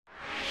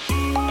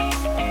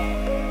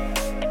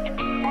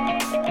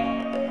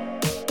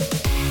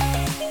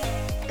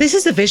This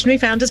is the Visionary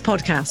Founders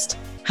Podcast,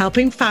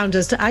 helping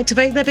founders to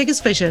activate their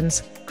biggest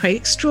visions, create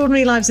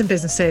extraordinary lives and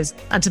businesses,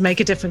 and to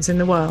make a difference in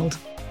the world.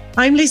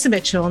 I'm Lisa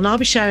Mitchell, and I'll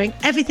be sharing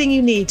everything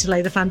you need to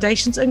lay the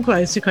foundations and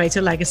growth to create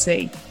a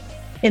legacy.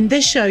 In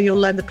this show, you'll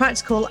learn the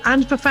practical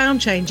and profound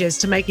changes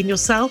to making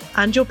yourself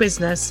and your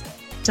business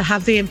to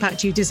have the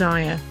impact you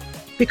desire,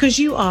 because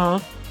you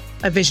are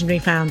a visionary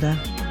founder.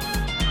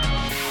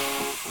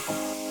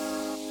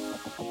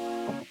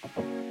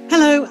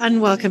 Hello,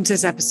 and welcome to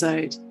this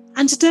episode.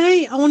 And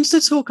today I wanted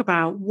to talk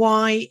about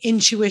why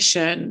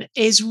intuition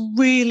is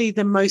really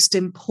the most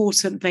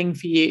important thing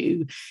for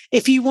you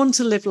if you want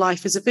to live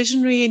life as a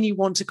visionary and you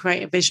want to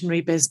create a visionary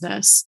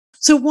business.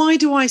 So why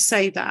do I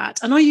say that?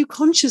 And are you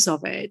conscious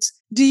of it?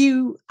 Do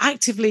you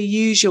actively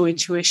use your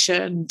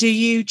intuition? Do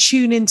you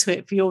tune into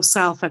it for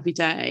yourself every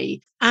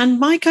day? And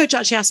my coach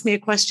actually asked me a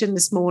question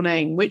this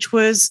morning, which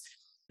was,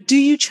 do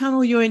you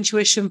channel your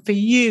intuition for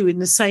you in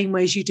the same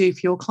ways you do for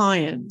your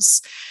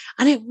clients?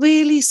 And it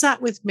really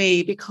sat with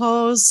me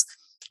because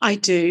I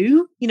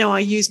do. I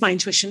use my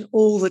intuition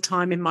all the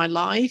time in my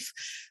life,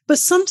 but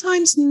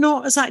sometimes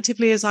not as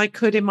actively as I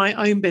could in my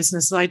own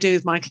business as I do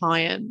with my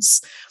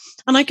clients.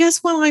 And I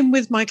guess when I'm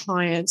with my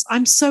clients,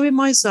 I'm so in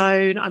my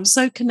zone. I'm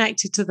so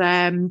connected to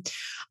them.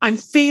 I'm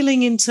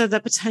feeling into the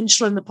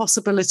potential and the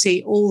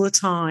possibility all the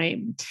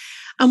time.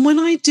 And when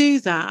I do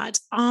that,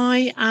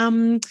 I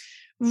am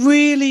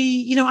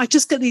really, I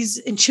just get these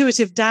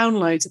intuitive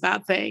downloads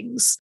about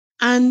things.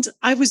 And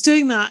I was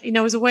doing that,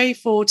 I was away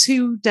for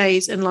 2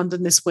 days in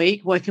London this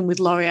week, working with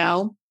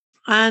L'Oreal.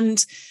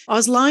 And I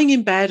was lying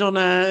in bed on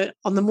the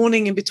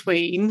morning in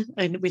between,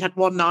 and we had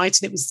one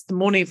night and it was the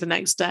morning of the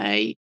next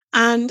day.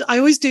 And I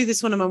always do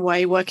this when I'm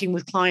away working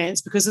with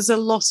clients because there's a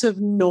lot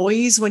of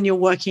noise when you're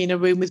working in a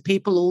room with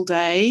people all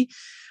day.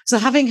 So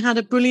having had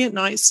a brilliant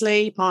night's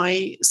sleep,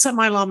 I set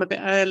my alarm a bit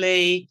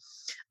early.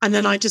 And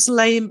then I just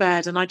lay in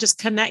bed and I just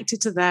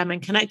connected to them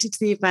and connected to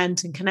the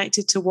event and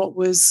connected to what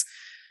was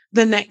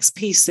the next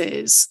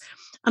pieces.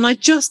 And I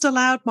just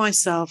allowed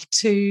myself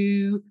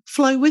to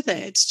flow with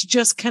it, to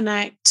just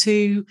connect,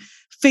 to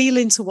feel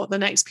into what the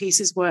next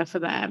pieces were for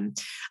them.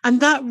 And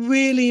that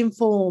really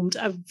informed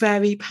a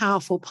very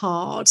powerful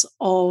part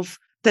of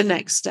the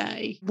next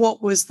day.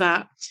 What was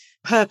that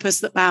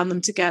purpose that bound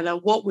them together?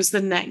 What was the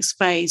next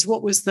phase?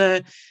 What was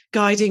the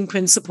guiding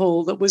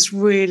principle that was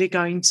really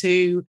going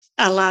to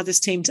allow this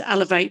team to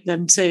elevate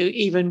them to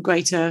even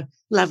greater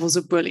levels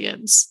of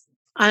brilliance?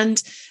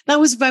 And that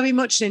was very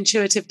much an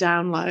intuitive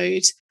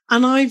download.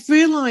 And I've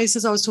realized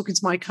as I was talking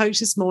to my coach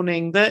this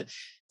morning that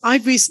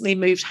I've recently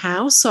moved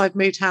house. So I've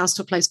moved house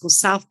to a place called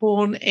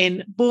Southbourne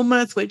in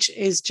Bournemouth, which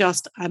is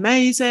just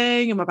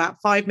amazing. I'm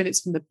about 5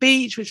 minutes from the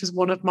beach, which was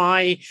one of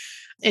my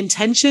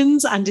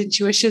intentions and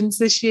intuitions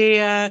this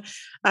year.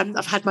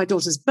 I've had my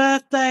daughter's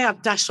birthday.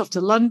 I've dashed off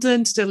to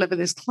London to deliver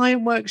this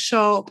client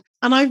workshop.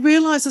 And I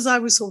realized as I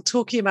was sort of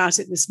talking about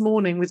it this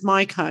morning with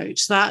my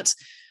coach that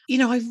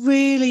I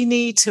really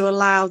need to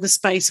allow the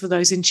space for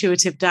those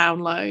intuitive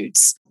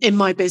downloads in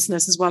my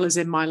business as well as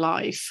in my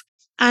life.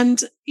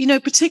 And,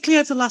 particularly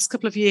over the last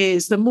couple of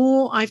years, the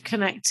more I've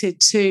connected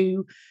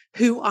to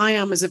who I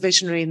am as a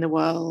visionary in the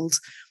world,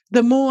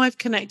 the more I've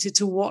connected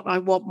to what I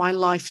want my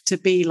life to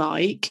be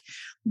like,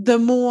 the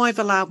more I've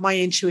allowed my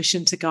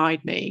intuition to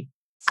guide me.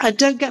 And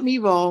don't get me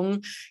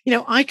wrong,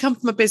 I come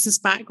from a business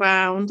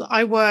background.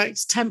 I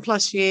worked 10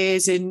 plus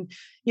years in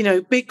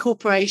big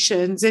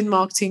corporations, in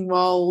marketing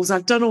roles.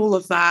 I've done all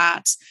of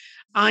that.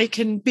 I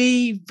can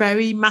be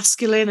very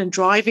masculine and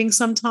driving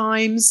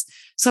sometimes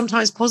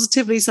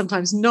positively,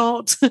 sometimes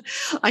not.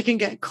 I can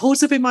get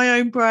caught up in my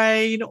own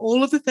brain,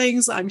 all of the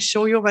things I'm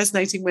sure you're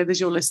resonating with as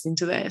you're listening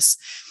to this.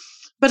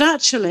 But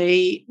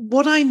actually,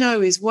 what I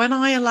know is when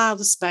I allow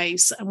the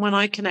space and when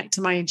I connect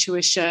to my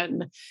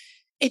intuition,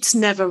 it's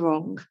never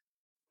wrong.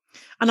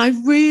 And I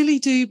really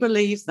do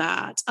believe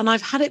that. And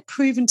I've had it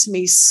proven to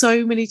me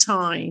so many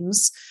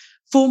times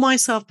for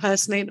myself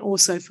personally and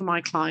also for my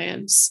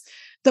clients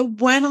that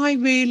when I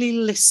really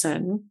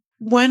listen,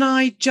 when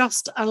I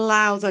just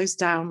allow those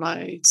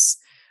downloads,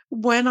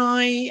 when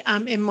I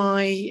am in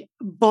my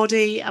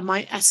body and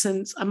my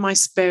essence and my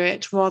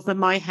spirit rather than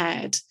my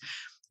head,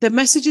 the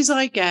messages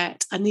I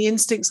get and the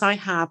instincts I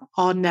have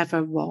are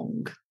never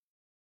wrong.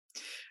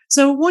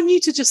 So I want you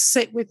to just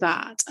sit with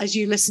that as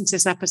you listen to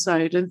this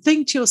episode and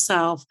think to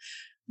yourself,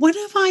 when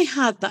have I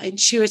had that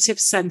intuitive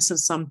sense of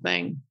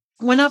something?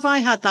 When have I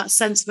had that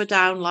sense of a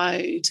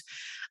download?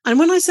 And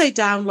when I say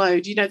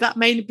download, that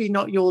may be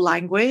not your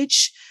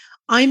language.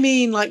 I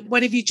mean, like,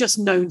 when have you just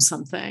known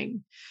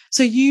something?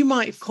 So you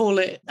might call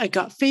it a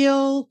gut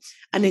feel,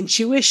 an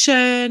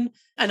intuition,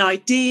 an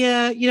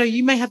idea.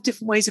 You may have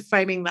different ways of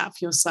framing that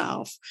for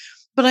yourself.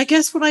 But I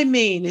guess what I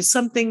mean is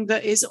something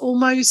that is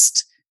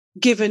almost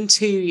given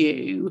to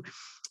you.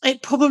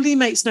 It probably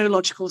makes no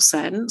logical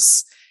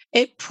sense.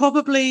 It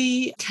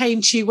probably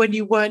came to you when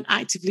you weren't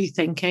actively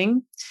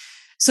thinking.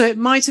 So it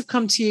might have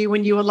come to you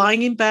when you were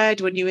lying in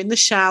bed, when you were in the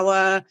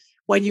shower,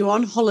 when you're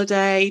on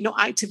holiday, not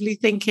actively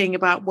thinking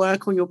about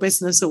work or your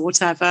business or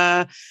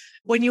whatever,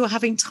 when you were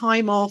having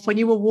time off, when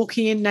you were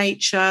walking in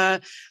nature.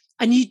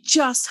 and you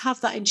just have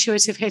that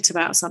intuitive hit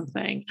about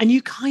something, and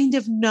you kind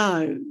of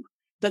know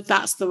that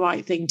that's the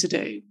right thing to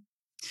do.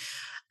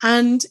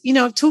 And,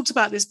 I've talked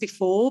about this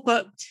before,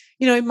 but,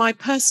 in my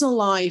personal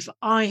life,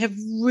 I have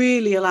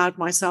really allowed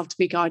myself to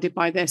be guided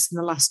by this in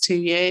the last 2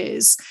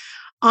 years.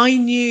 I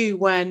knew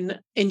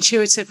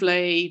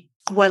intuitively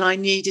when I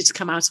needed to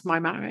come out of my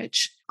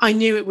marriage. I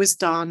knew it was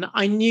done.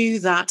 I knew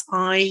that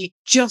I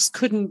just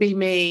couldn't be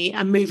me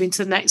and move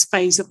into the next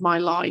phase of my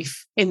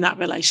life in that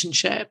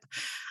relationship.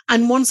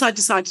 And once I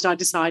decided, I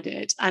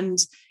decided. And,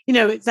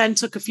 it then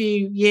took a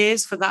few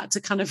years for that to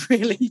kind of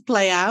really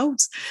play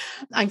out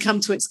and come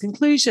to its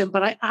conclusion.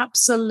 But I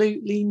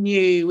absolutely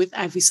knew with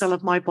every cell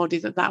of my body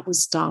that that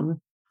was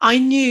done. I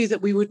knew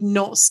that we would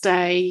not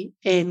stay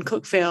in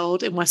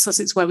Cuckfield in West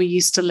Sussex where we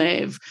used to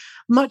live,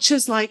 much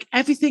as like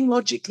everything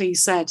logically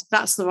said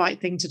that's the right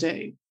thing to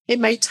do. It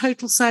made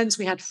total sense.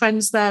 We had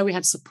friends there, we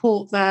had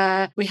support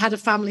there, we had a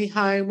family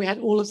home, we had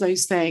all of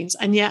those things.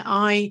 And yet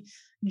I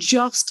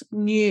just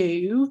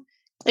knew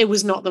it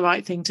was not the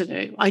right thing to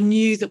do. I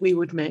knew that we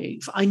would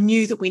move. I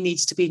knew that we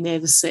needed to be near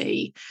the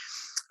sea.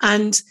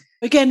 And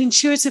again,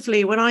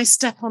 intuitively, when I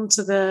step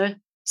onto the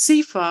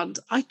seafront,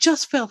 I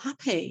just feel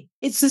happy.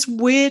 It's this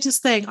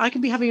weirdest thing. I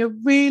can be having a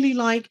really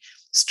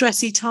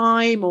stressy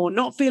time or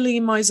not feeling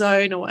in my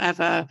zone or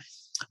whatever.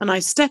 And I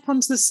step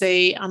onto the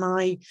sea and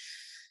I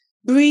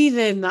breathe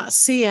in that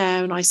sea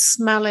air and I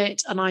smell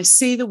it and I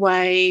see the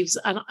waves,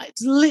 and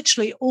it's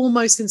literally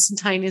almost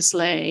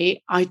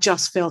instantaneously, I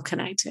just feel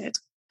connected.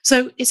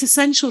 So it's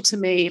essential to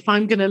me, if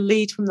I'm going to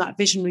lead from that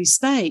visionary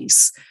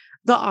space,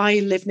 that I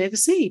live near the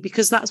sea,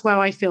 because that's where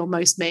I feel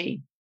most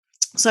me.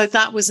 So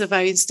that was a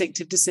very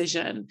instinctive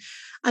decision.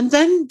 And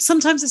then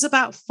sometimes it's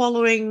about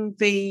following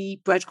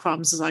the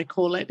breadcrumbs, as I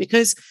call it,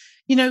 because,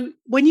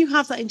 when you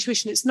have that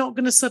intuition, it's not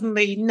going to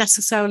suddenly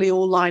necessarily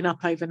all line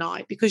up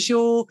overnight, because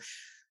you're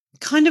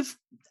kind of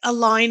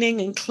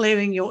aligning and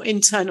clearing your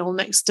internal and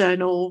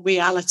external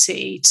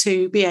reality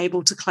to be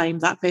able to claim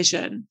that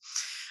vision.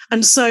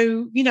 And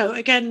so,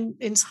 again,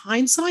 in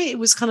hindsight, it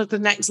was kind of the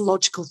next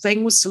logical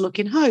thing was to look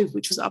in Hove,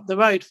 which was up the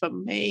road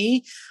from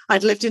me.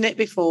 I'd lived in it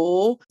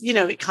before.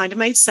 It kind of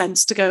made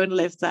sense to go and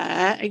live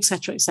there, et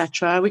cetera, et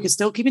cetera. We could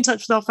still keep in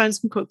touch with our friends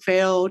from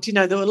Cuckfield.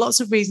 There were lots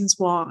of reasons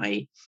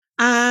why.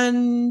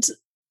 And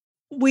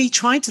we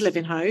tried to live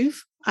in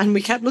Hove and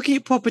we kept looking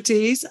at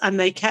properties and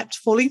they kept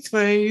falling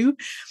through.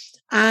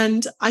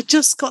 And I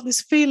just got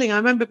this feeling. I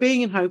remember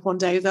being in Hove one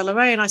day with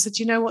LRA and I said,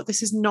 you know what,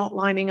 this is not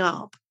lining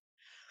up.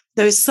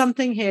 There is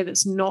something here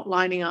that's not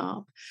lining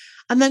up.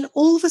 And then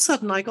all of a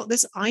sudden, I got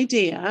this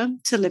idea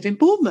to live in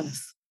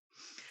Bournemouth.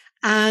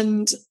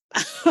 And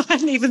I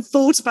hadn't even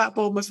thought about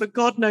Bournemouth for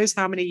God knows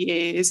how many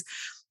years.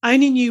 I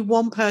only knew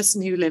one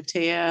person who lived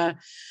here.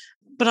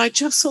 But I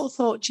just sort of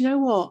thought, you know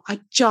what?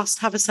 I just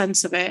have a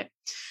sense of it.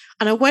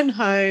 And I went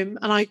home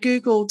and I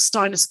Googled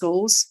Steiner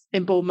schools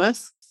in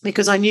Bournemouth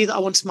because I knew that I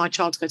wanted my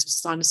child to go to a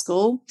Steiner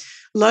school.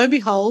 Lo and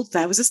behold,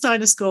 there was a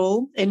Steiner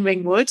school in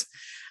Ringwood.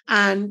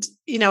 And,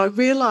 I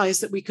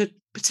realized that we could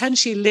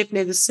potentially live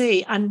near the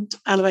sea and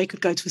LOA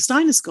could go to a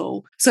Steiner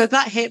school. So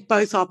that hit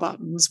both our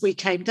buttons. We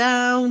came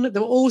down.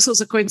 There were all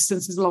sorts of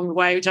coincidences along the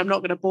way, which I'm not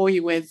going to bore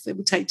you with. It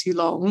would take too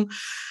long.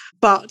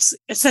 But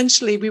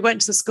essentially, we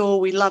went to the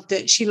school. We loved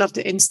it. She loved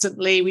it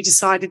instantly. We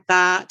decided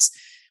that.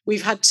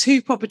 We've had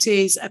 2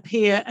 properties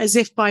appear as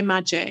if by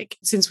magic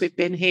since we've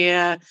been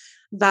here,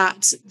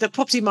 that the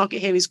property market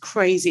here is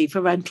crazy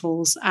for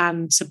rentals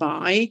and to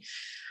buy.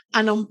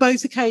 And on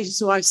both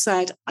occasions where I've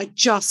said, I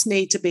just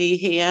need to be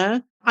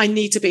here, I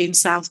need to be in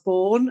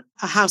Southbourne,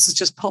 a house has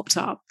just popped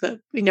up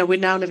that, we're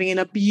now living in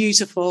a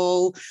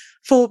beautiful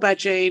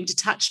 4-bedroom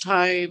detached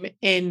home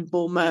in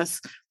Bournemouth,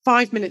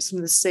 5 minutes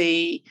from the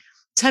sea,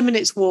 10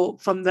 minutes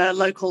walk from the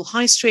local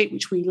high street,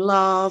 which we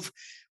love,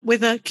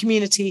 with a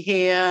community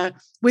here,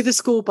 with a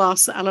school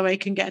bus that LOA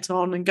can get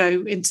on and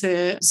go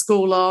into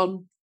school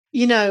on.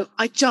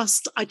 I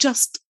just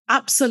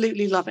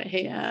absolutely love it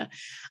here.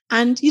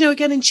 And,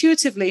 again,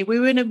 intuitively, we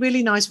were in a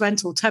really nice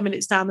rental 10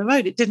 minutes down the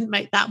road. It didn't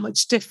make that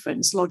much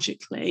difference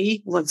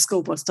logically. Well, the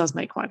school bus does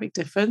make quite a big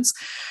difference.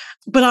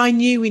 But I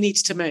knew we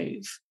needed to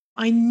move.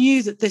 I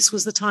knew that this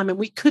was the time and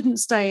we couldn't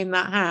stay in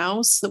that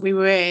house that we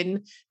were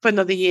in for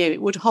another year.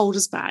 It would hold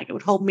us back. It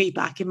would hold me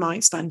back in my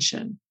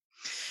expansion.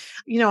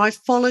 I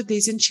followed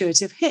these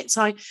intuitive hits.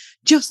 I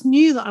just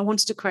knew that I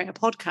wanted to create a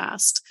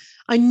podcast.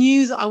 I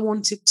knew that I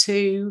wanted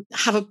to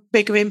have a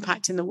bigger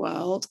impact in the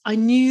world. I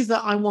knew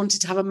that I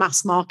wanted to have a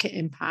mass market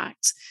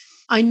impact.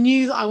 I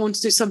knew that I wanted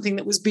to do something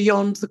that was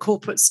beyond the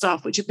corporate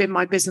stuff, which had been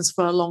my business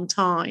for a long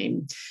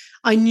time.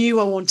 I knew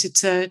I wanted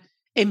to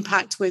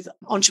impact with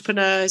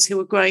entrepreneurs who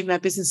were growing their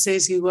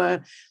businesses, who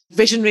were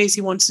visionaries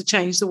who wanted to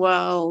change the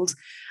world.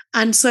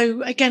 And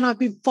so, again, I've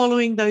been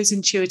following those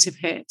intuitive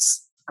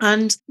hits.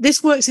 And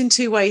this works in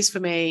 2 ways for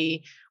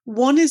me.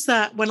 One is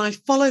that when I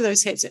follow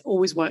those hits, it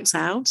always works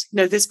out.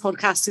 This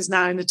podcast is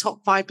now in the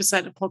top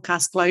 5% of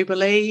podcasts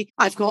globally.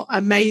 I've got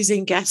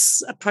amazing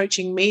guests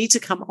approaching me to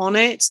come on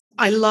it.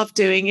 I love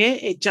doing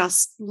it. It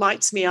just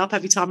lights me up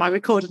every time I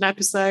record an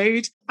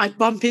episode. I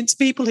bump into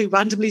people who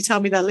randomly tell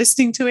me they're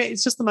listening to it.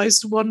 It's just the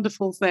most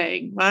wonderful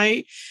thing,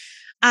 right?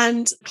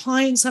 And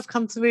clients have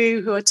come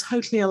through who are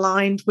totally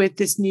aligned with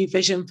this new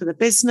vision for the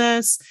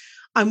business.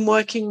 I'm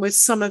working with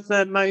some of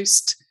the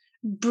most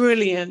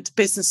brilliant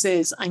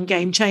businesses and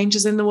game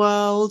changers in the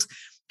world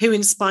who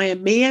inspire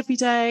me every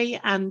day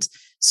and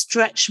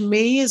stretch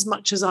me as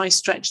much as I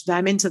stretch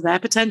them into their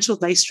potential.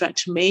 They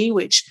stretch me,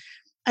 which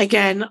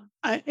again,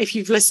 if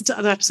you've listened to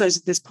other episodes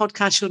of this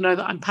podcast, you'll know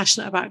that I'm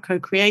passionate about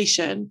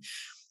co-creation.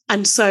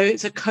 And so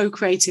it's a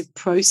co-creative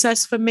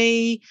process for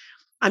me.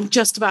 I'm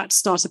just about to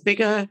start a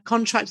bigger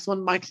contract with one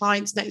of my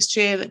clients next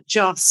year that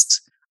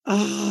just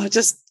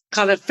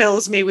kind of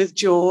fills me with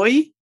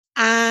joy.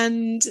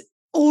 And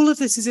all of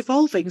this is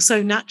evolving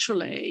so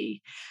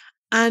naturally.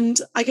 And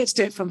I get to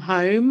do it from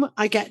home.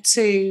 I get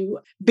to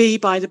be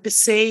by the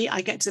sea.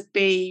 I get to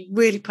be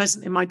really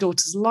present in my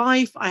daughter's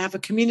life. I have a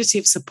community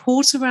of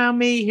support around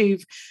me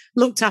who've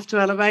looked after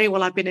LRA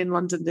while I've been in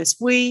London this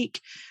week.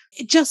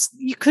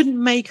 You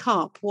couldn't make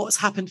up what's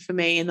happened for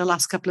me in the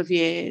last couple of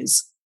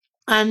years.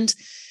 And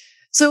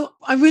so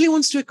I really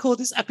wanted to record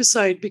this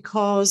episode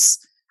because,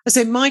 as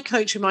I say, my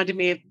coach reminded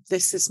me of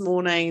this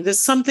morning. There's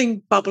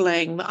something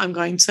bubbling that I'm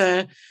going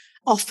to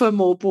offer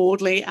more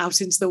broadly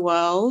out into the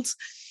world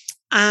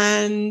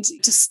and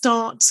to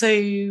start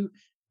to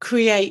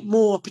create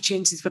more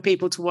opportunities for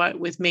people to work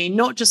with me,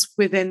 not just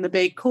within the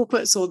big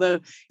corporates or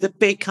the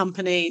big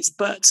companies,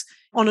 but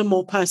on a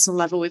more personal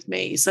level with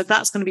me. So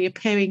that's going to be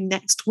appearing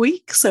next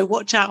week. So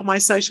watch out on my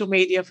social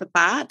media for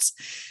that.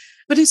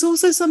 But it's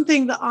also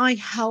something that I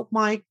help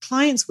my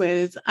clients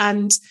with,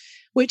 and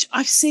which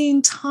I've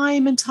seen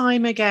time and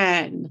time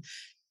again,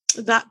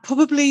 that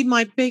probably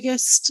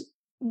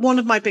one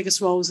of my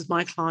biggest roles with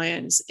my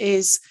clients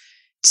is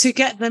to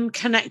get them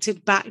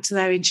connected back to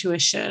their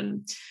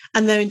intuition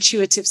and their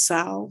intuitive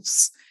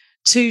selves,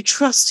 to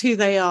trust who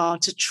they are,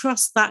 to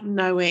trust that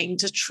knowing,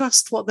 to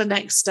trust what the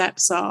next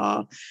steps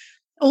are,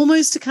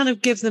 almost to kind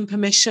of give them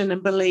permission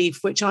and belief,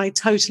 which I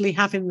totally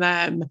have in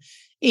them,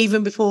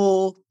 even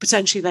before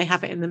potentially they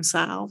have it in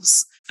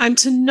themselves. And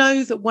to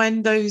know that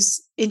when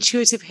those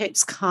intuitive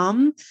hits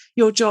come,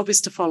 your job is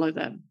to follow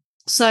them.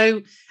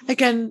 So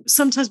again,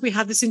 sometimes we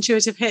have this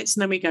intuitive hits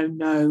and then we go,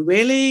 no,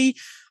 really?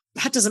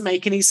 That doesn't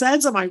make any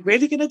sense. Am I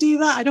really going to do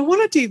that? I don't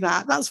want to do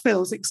that. That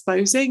feels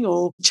exposing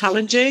or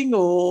challenging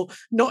or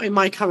not in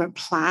my current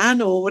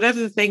plan or whatever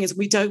the thing is,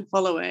 we don't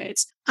follow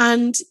it.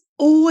 And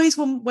always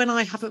when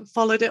I haven't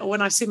followed it or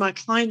when I see my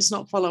clients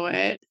not follow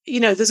it,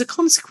 there's a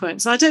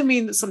consequence. I don't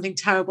mean that something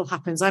terrible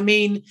happens. I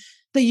mean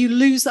that you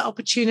lose that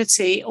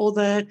opportunity or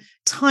the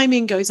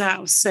timing goes out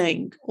of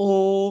sync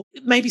or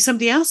maybe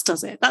somebody else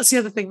does it. That's the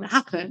other thing that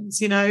happens.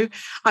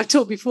 I've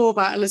talked before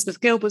about Elizabeth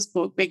Gilbert's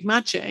book, Big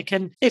Magic.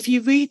 And if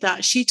you read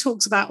that, she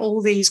talks about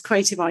all these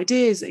creative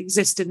ideas that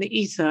exist in the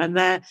ether and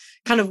they're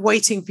kind of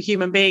waiting for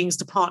human beings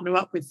to partner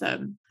up with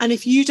them. And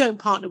if you don't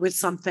partner with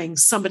something,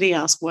 somebody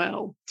else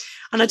will.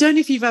 And I don't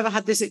know if you've ever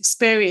had this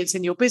experience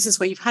in your business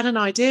where you've had an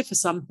idea for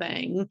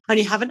something and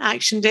you haven't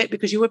actioned it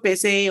because you were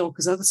busy or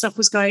because other stuff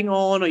was going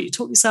on or you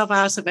talked yourself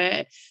out of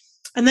it.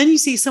 And then you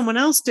see someone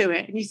else do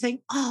it and you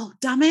think, oh,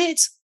 damn it,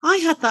 I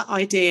had that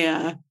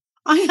idea.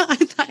 I had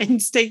that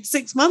instinct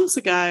 6 months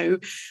ago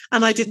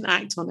and I didn't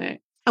act on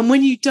it. And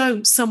when you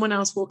don't, someone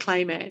else will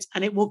claim it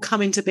and it will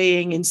come into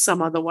being in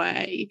some other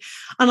way.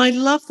 And I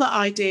love that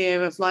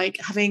idea of like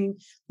having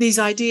these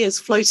ideas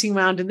floating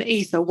around in the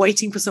ether,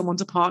 waiting for someone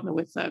to partner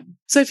with them.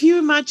 So if you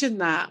imagine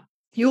that,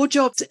 your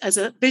job as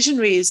a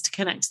visionary is to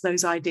connect to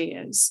those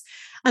ideas.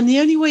 And the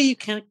only way you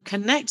can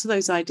connect to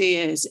those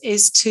ideas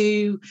is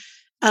to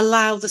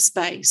allow the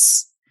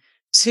space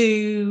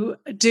to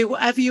do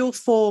whatever your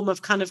form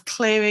of kind of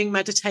clearing,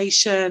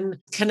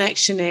 meditation,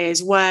 connection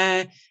is,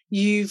 where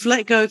you've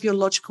let go of your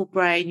logical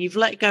brain, you've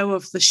let go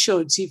of the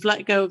shoulds, you've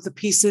let go of the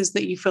pieces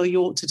that you feel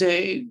you ought to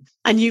do.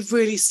 And you've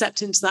really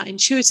stepped into that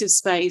intuitive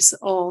space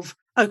of,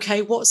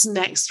 okay, what's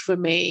next for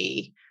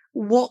me?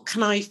 What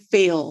can I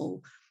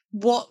feel?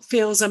 What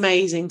feels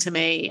amazing to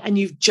me? And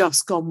you've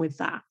just gone with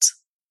that,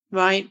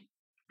 right?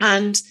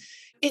 And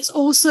it's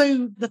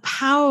also the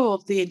power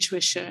of the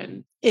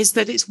intuition is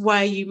that it's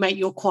where you make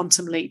your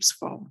quantum leaps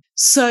from.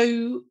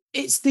 So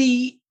it's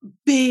the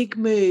big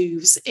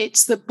moves,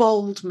 it's the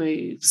bold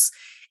moves,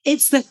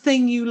 it's the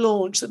thing you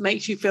launch that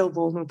makes you feel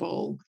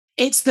vulnerable.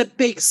 It's the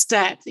big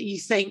step that you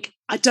think,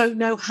 I don't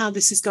know how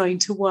this is going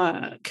to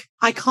work.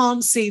 I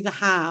can't see the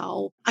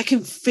how. I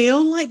can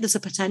feel like there's a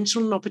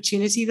potential and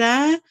opportunity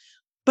there,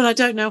 but I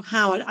don't know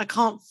how. I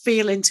can't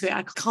feel into it.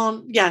 I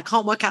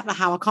can't work out the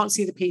how. I can't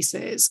see the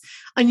pieces.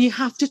 And you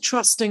have to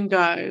trust and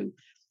go.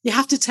 You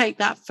have to take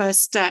that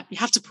first step. You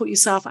have to put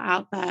yourself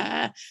out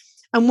there.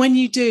 And when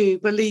you do,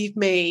 believe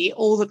me,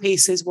 all the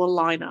pieces will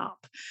line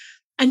up.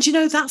 And,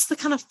 that's the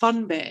kind of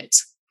fun bit.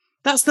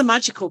 That's the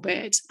magical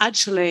bit,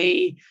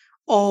 actually,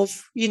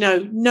 of,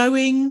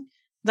 knowing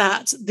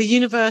that the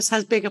universe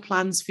has bigger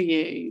plans for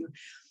you.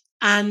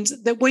 And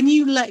that when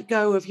you let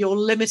go of your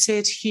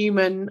limited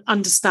human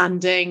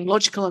understanding,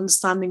 logical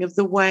understanding of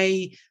the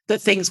way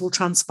that things will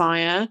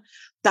transpire,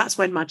 that's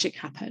when magic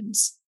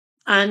happens.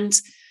 And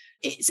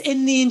it's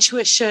in the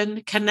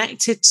intuition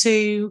connected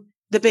to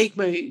the big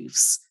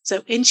moves.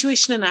 So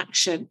intuition and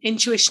action,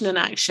 intuition and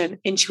action,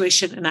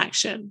 intuition and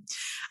action.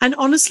 And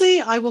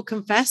honestly, I will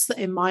confess that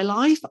in my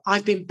life,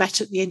 I've been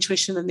better at the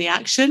intuition than the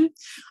action.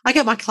 I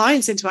get my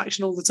clients into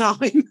action all the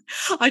time.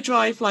 I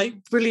drive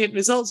brilliant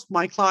results for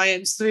my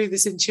clients through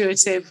this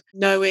intuitive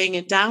knowing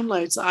and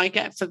downloads that I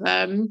get for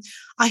them.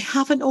 I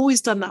haven't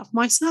always done that for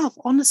myself,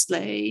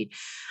 honestly.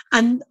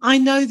 And I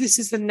know this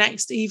is the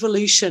next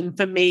evolution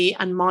for me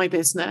and my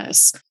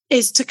business,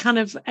 is to kind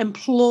of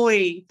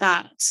employ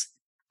that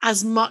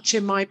as much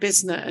in my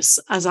business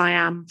as I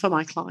am for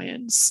my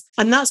clients.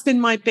 And that's been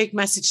my big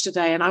message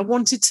today. And I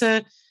wanted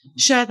to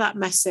share that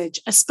message,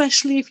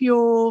 especially if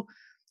you're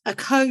a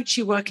coach,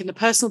 you work in the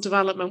personal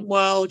development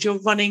world, you're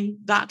running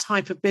that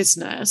type of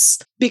business,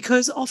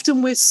 because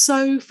often we're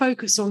so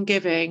focused on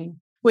giving,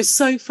 we're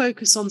so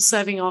focused on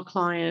serving our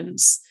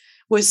clients,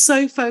 we're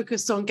so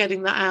focused on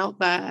getting that out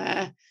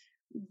there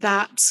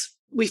that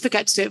we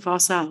forget to do it for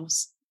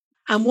ourselves.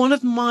 And one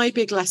of my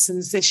big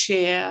lessons this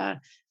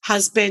year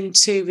has been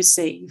to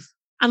receive.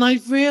 And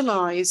I've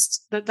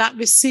realized that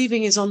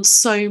receiving is on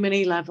so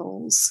many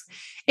levels.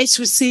 It's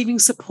receiving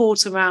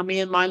support around me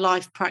in my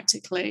life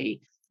practically.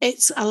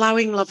 It's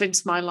allowing love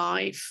into my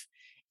life.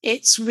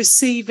 It's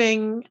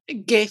receiving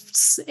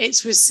gifts.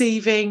 It's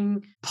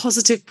receiving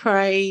positive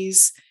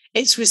praise.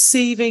 It's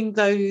receiving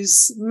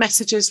those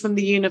messages from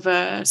the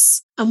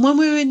universe. And when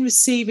we're in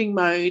receiving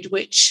mode,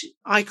 which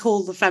I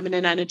call the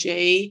feminine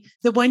energy,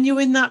 that when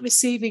you're in that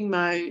receiving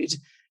mode,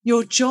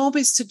 your job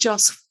is to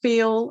just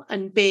feel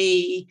and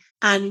be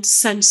and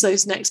sense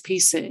those next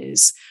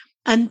pieces,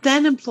 and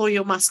then employ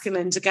your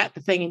masculine to get the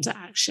thing into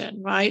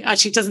action, right?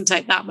 Actually, it doesn't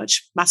take that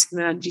much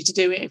masculine energy to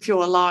do it if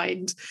you're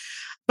aligned,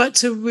 but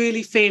to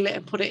really feel it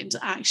and put it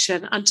into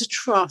action and to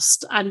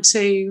trust and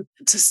to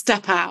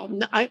step out.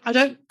 I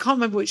can't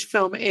remember which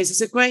film it is.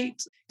 It's a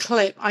great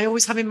clip I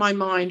always have in my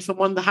mind from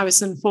one of the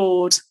Harrison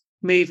Ford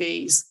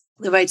movies,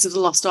 the Raiders of the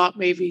Lost Ark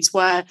movies,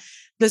 where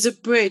there's a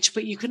bridge,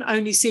 but you can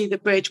only see the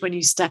bridge when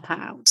you step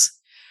out.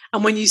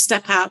 And when you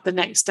step out, the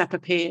next step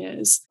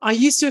appears. I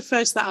used to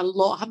refer to that a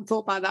lot. I haven't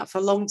thought about that for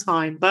a long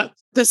time, but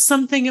there's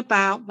something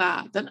about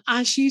that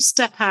as you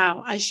step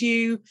out, as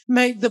you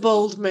make the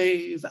bold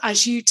move,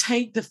 as you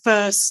take the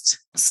first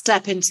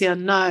step into the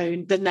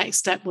unknown, the next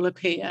step will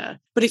appear.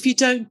 But if you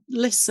don't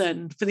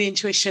listen for the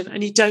intuition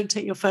and you don't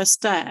take your first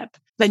step,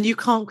 then you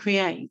can't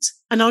create.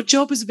 And our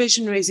job as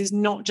visionaries is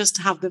not just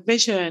to have the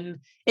vision,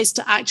 it's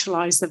to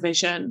actualize the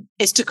vision.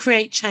 It's to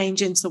create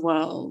change into the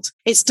world.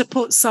 It's to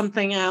put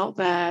something out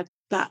there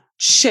that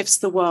shifts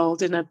the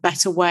world in a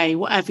better way,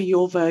 whatever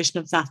your version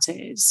of that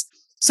is.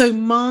 So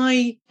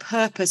my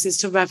purpose is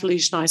to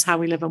revolutionize how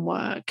we live and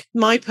work.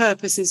 My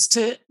purpose is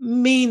to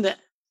mean that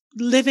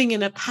living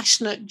in a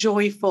passionate,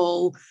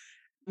 joyful,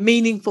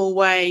 meaningful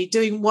way,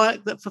 doing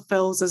work that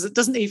fulfills us. It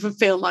doesn't even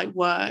feel like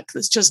work.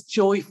 That's just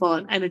joyful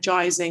and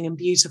energizing and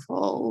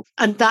beautiful.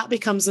 And that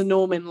becomes the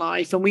norm in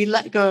life. And we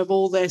let go of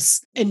all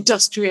this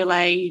industrial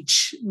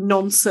age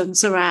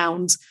nonsense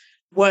around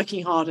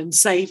working hard and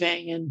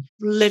saving and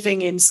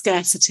living in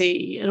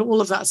scarcity and all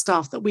of that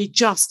stuff, that we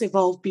just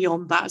evolve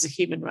beyond that as a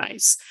human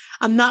race.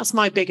 And that's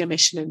my bigger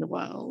mission in the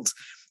world.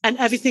 And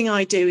everything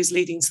I do is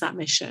leading to that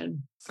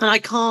mission. And I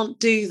can't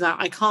do that.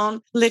 I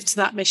can't live to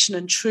that mission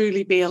and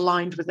truly be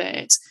aligned with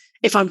it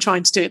if I'm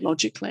trying to do it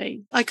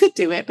logically. I could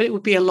do it, but it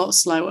would be a lot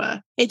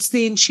slower. It's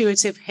the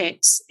intuitive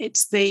hits.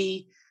 It's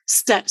the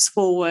steps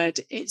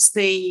forward. It's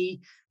the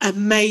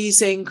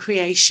amazing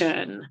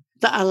creation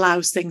that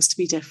allows things to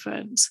be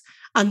different.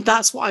 And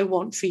that's what I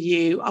want for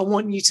you. I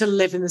want you to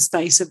live in the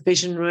space of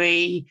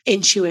visionary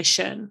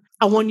intuition.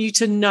 I want you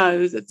to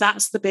know that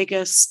that's the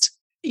biggest,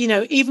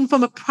 even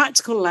from a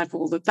practical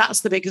level,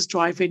 that's the biggest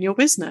driver in your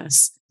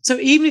business. So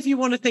even if you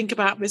want to think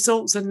about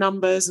results and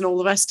numbers and all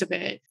the rest of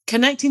it,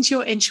 connecting to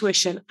your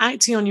intuition,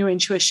 acting on your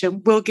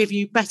intuition will give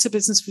you better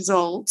business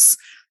results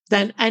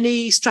than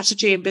any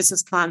strategy and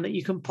business plan that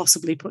you can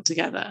possibly put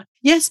together.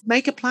 Yes,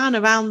 make a plan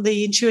around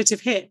the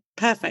intuitive hit.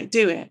 Perfect.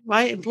 Do it,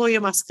 right? Employ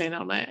your masculine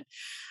on it.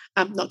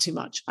 Not too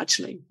much,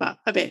 actually, but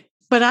a bit.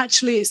 But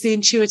actually, it's the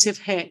intuitive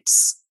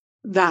hits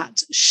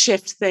that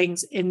shift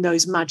things in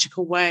those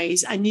magical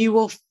ways, and you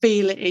will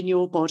feel it in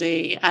your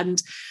body.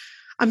 And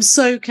I'm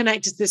so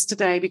connected to this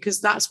today because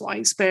that's what I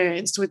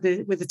experienced with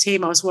the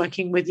team I was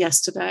working with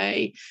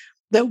yesterday,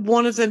 that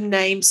one of them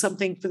named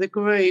something for the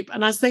group.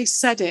 And as they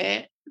said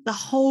it, the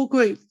whole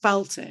group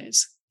felt it.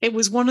 It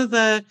was one of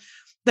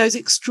those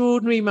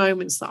extraordinary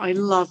moments that I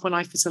love when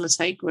I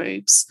facilitate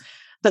groups,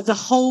 that the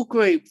whole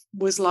group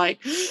was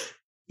like,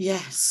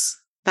 yes,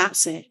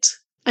 that's it.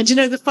 And,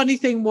 the funny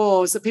thing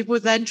was that people were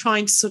then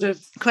trying to sort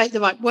of create the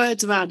right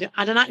words around it,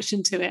 add an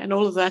action to it and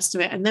all of the rest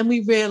of it. And then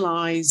we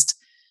realized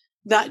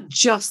that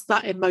just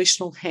that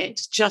emotional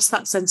hit, just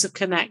that sense of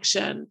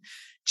connection,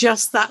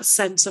 just that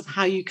sense of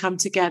how you come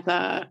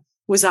together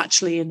was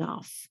actually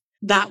enough.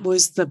 That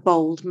was the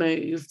bold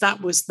move.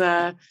 That was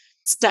the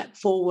step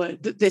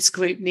forward that this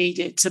group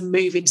needed to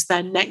move into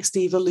their next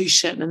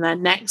evolution and their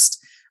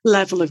next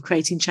level of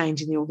creating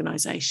change in the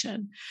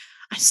organization.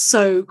 It's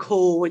so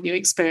cool when you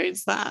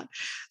experience that.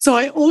 So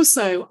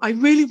I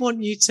really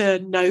want you to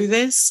know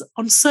this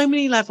on so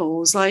many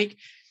levels, like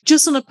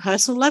just on a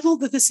personal level,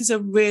 that this is a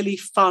really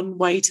fun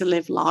way to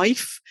live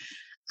life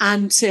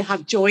and to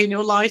have joy in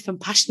your life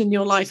and passion in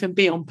your life and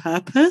be on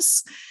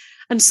purpose.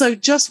 And so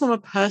just from a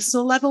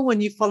personal level,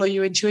 when you follow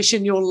your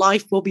intuition, your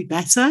life will be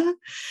better.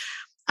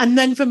 And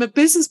then from a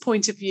business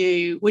point of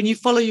view, when you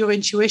follow your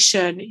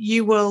intuition,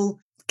 you will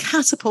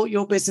catapult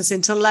your business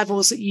into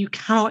levels that you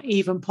cannot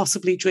even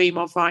possibly dream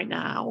of right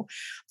now.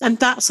 And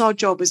that's our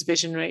job as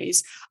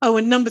visionaries. Oh,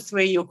 and number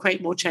 3, you'll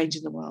create more change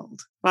in the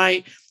world,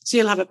 right? So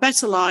you'll have a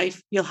better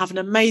life, you'll have an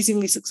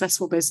amazingly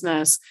successful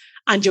business,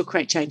 and you'll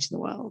create change in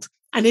the world.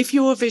 And if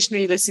you're a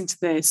visionary listening to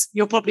this,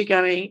 you're probably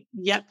going,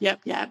 yep.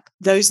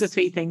 Those are the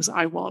 3 things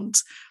I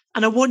want.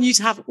 And I want you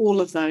to have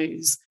all of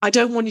those. I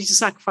don't want you to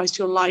sacrifice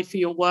your life for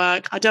your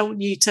work. I don't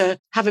want you to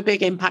have a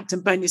big impact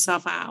and burn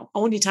yourself out. I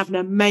want you to have an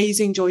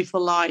amazing,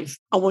 joyful life.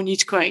 I want you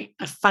to create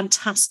a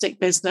fantastic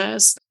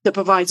business that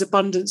provides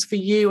abundance for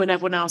you and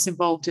everyone else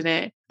involved in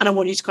it. And I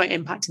want you to create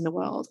impact in the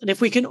world. And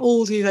if we can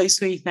all do those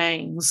 3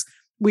 things,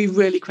 we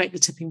really create the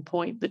tipping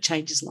point that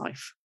changes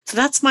life. So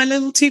that's my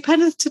little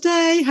 2-penneth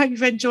today. Hope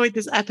you've enjoyed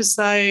this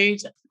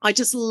episode. I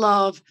just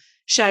love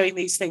sharing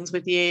these things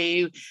with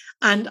you.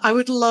 And I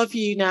would love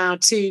you now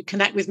to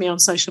connect with me on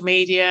social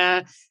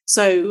media.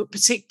 So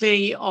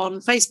particularly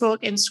on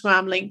Facebook,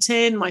 Instagram,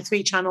 LinkedIn, my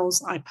 3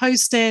 channels I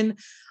post in.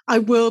 I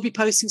will be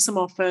posting some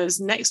offers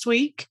next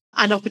week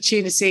and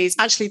opportunities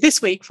actually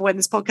this week for when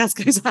this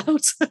podcast goes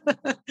out.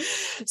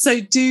 So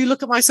do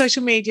look at my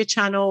social media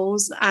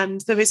channels,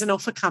 and there is an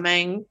offer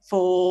coming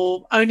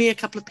for only a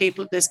couple of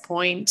people at this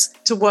point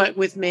to work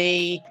with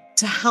me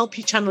to help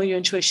you channel your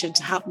intuition,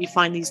 to help you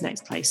find these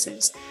next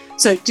places.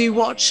 So do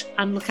watch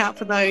and look out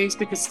for those,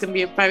 because it's going to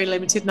be a very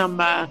limited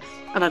number,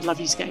 and I'd love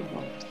you to get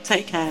involved.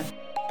 Take care.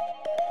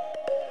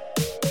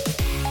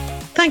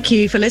 Thank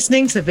you for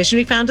listening to the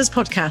Visionary Founders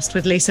Podcast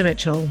with Lisa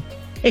Mitchell.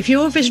 If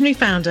you're a visionary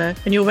founder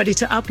and you're ready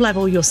to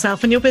up-level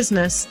yourself and your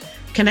business,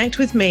 connect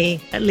with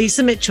me at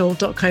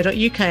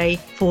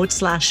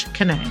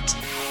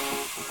lisamitchell.co.uk/connect.